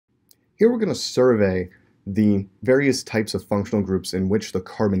Here we're going to survey the various types of functional groups in which the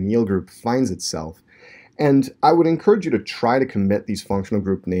carbonyl group finds itself. And I would encourage you to try to commit these functional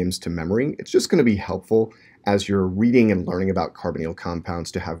group names to memory. It's just going to be helpful as you're reading and learning about carbonyl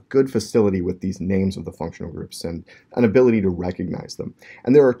compounds to have good facility with these names of the functional groups and an ability to recognize them.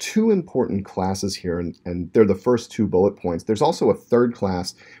 And there are two important classes here, and they're the first two bullet points. There's also a third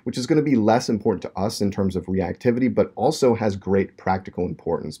class, which is going to be less important to us in terms of reactivity, but also has great practical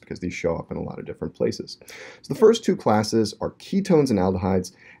importance because these show up in a lot of different places. So the first two classes are ketones and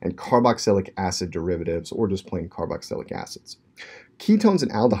aldehydes and carboxylic acid derivatives, or just plain carboxylic acids. Ketones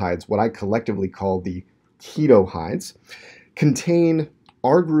and aldehydes, what I collectively call the Ketohydes, contain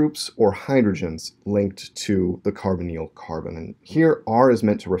R groups or hydrogens linked to the carbonyl carbon. And here R is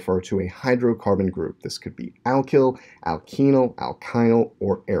meant to refer to a hydrocarbon group. This could be alkyl, alkenyl, alkynyl,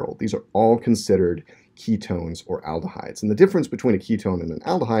 or aryl. These are all considered ketones or aldehydes. And the difference between a ketone and an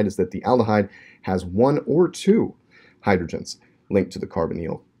aldehyde is that the aldehyde has one or two hydrogens linked to the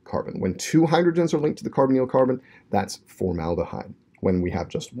carbonyl carbon. When two hydrogens are linked to the carbonyl carbon, that's formaldehyde. When we have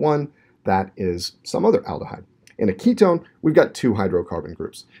just one, that is some other aldehyde. In a ketone, we've got two hydrocarbon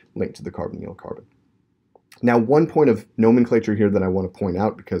groups linked to the carbonyl carbon. Now, one point of nomenclature here that I want to point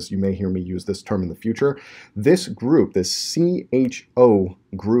out, because you may hear me use this term in the future, this group, this CHO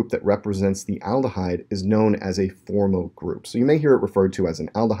group that represents the aldehyde, is known as a formyl group. So you may hear it referred to as an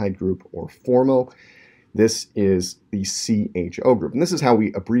aldehyde group or formyl. This is the CHO group, and this is how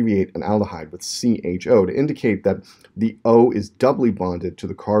we abbreviate an aldehyde with CHO to indicate that the O is doubly bonded to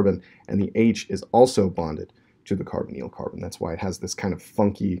the carbon and the H is also bonded to the carbonyl carbon. That's why it has this kind of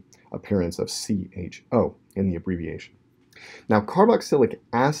funky appearance of CHO in the abbreviation. Now, carboxylic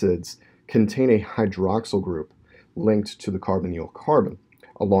acids contain a hydroxyl group linked to the carbonyl carbon,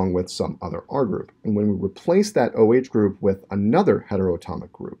 along with some other R group. And when we replace that OH group with another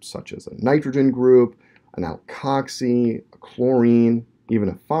heteroatomic group, such as a nitrogen group, an alkoxy, a chlorine, even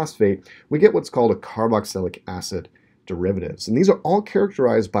a phosphate, we get what's called a carboxylic acid derivatives. And these are all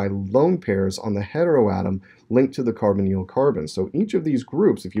characterized by lone pairs on the heteroatom linked to the carbonyl carbon. So each of these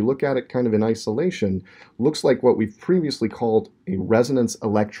groups, if you look at it kind of in isolation, looks like what we've previously called a resonance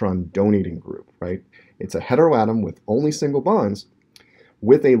electron donating group, right? It's a heteroatom with only single bonds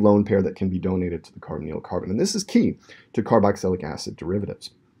with a lone pair that can be donated to the carbonyl carbon. And this is key to carboxylic acid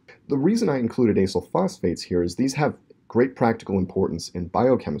derivatives. The reason I included acyl phosphates here is these have great practical importance in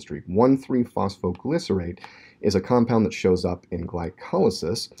biochemistry. 1,3-phosphoglycerate is a compound that shows up in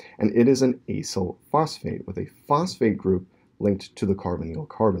glycolysis, and it is an acyl phosphate with a phosphate group linked to the carbonyl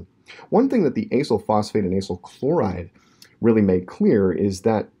carbon. One thing that the acyl phosphate and acyl chloride really make clear is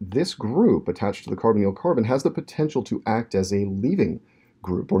that this group attached to the carbonyl carbon has the potential to act as a leaving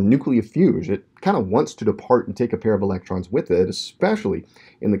group or nucleophage. It kind of wants to depart and take a pair of electrons with it, especially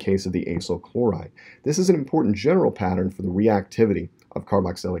in the case of the acyl chloride. This is an important general pattern for the reactivity of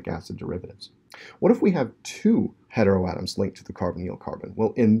carboxylic acid derivatives. What if we have two heteroatoms linked to the carbonyl carbon?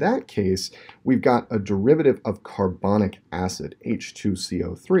 Well, in that case, we've got a derivative of carbonic acid,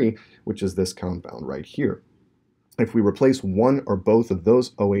 H2CO3, which is this compound right here. If we replace one or both of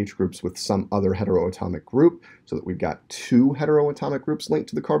those OH groups with some other heteroatomic group, so that we've got two heteroatomic groups linked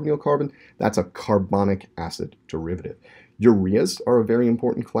to the carbonyl carbon, that's a carbonic acid derivative. Ureas are a very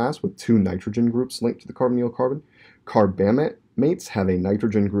important class with two nitrogen groups linked to the carbonyl carbon. Carbamates have a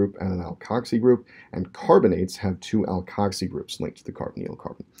nitrogen group and an alkoxy group, and carbonates have two alkoxy groups linked to the carbonyl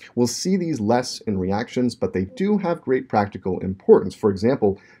carbon. We'll see these less in reactions, but they do have great practical importance. For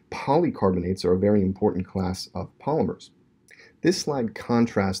example, polycarbonates are a very important class of polymers. This slide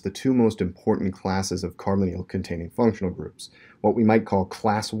contrasts the two most important classes of carbonyl-containing functional groups. What we might call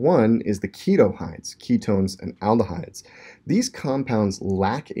class 1 is the ketohydes, ketones and aldehydes. These compounds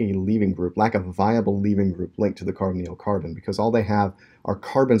lack a leaving group, lack a viable leaving group linked to the carbonyl carbon because all they have are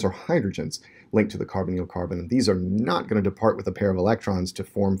carbons or hydrogens linked to the carbonyl carbon. And these are not going to depart with a pair of electrons to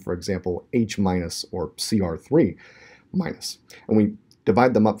form, for example, H- or Cr3-. And we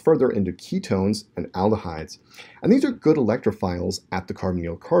divide them up further into ketones and aldehydes. And these are good electrophiles at the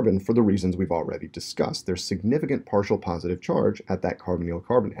carbonyl carbon for the reasons we've already discussed. There's significant partial positive charge at that carbonyl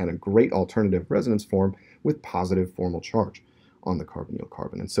carbon and a great alternative resonance form with positive formal charge on the carbonyl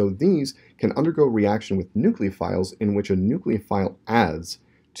carbon. And so these can undergo reaction with nucleophiles in which a nucleophile adds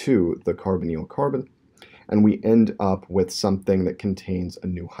to the carbonyl carbon, and we end up with something that contains a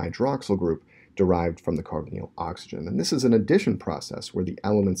new hydroxyl group derived from the carbonyl oxygen. And this is an addition process where the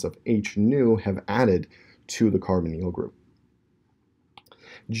elements of H nu have added to the carbonyl group.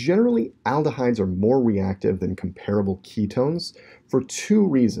 Generally, aldehydes are more reactive than comparable ketones for two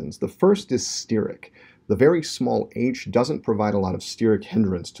reasons. The first is steric. The very small h doesn't provide a lot of steric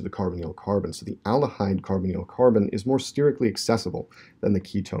hindrance to the carbonyl carbon, so the aldehyde carbonyl carbon is more sterically accessible than the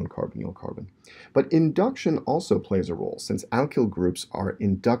ketone carbonyl carbon. But induction also plays a role. Since alkyl groups are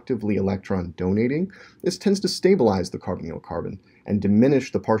inductively electron donating, this tends to stabilize the carbonyl carbon and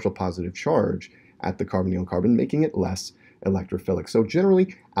diminish the partial positive charge at the carbonyl carbon, making it less electrophilic. So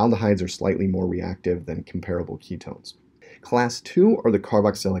generally, aldehydes are slightly more reactive than comparable ketones. Class 2 are the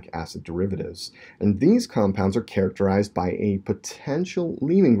carboxylic acid derivatives, and these compounds are characterized by a potential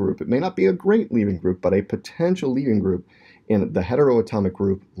leaving group. It may not be a great leaving group, but a potential leaving group in the heteroatomic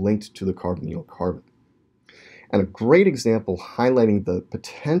group linked to the carbonyl carbon. And a great example highlighting the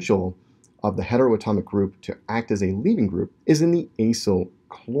potential of the heteroatomic group to act as a leaving group is in the acyl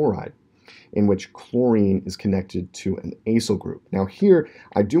chloride, in which chlorine is connected to an acyl group. Now here,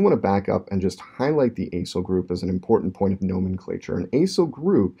 I do want to back up and just highlight the acyl group as an important point of nomenclature. An acyl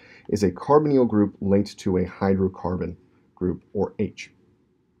group is a carbonyl group linked to a hydrocarbon group, or H.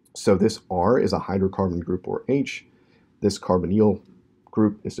 So this R is a hydrocarbon group, or H. This carbonyl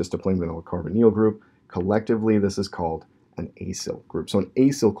group is just a plain vanilla carbonyl group. Collectively, this is called an acyl group. So an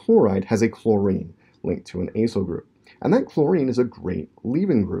acyl chloride has a chlorine linked to an acyl group. And that chlorine is a great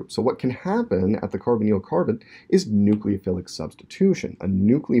leaving group. So what can happen at the carbonyl carbon is nucleophilic substitution. A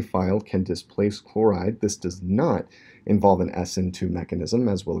nucleophile can displace chloride. This does not involve an SN2 mechanism,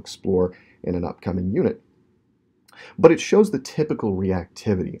 as we'll explore in an upcoming unit. But it shows the typical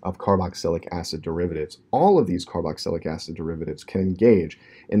reactivity of carboxylic acid derivatives. All of these carboxylic acid derivatives can engage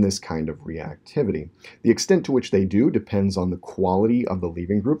in this kind of reactivity. The extent to which they do depends on the quality of the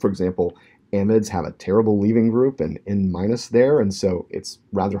leaving group. For example, amides have a terrible leaving group and N- there, and so it's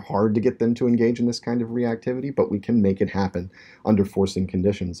rather hard to get them to engage in this kind of reactivity, but we can make it happen under forcing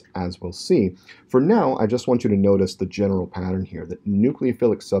conditions, as we'll see. For now, I just want you to notice the general pattern here, that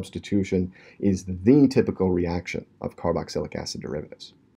nucleophilic substitution is the typical reaction of carboxylic acid derivatives.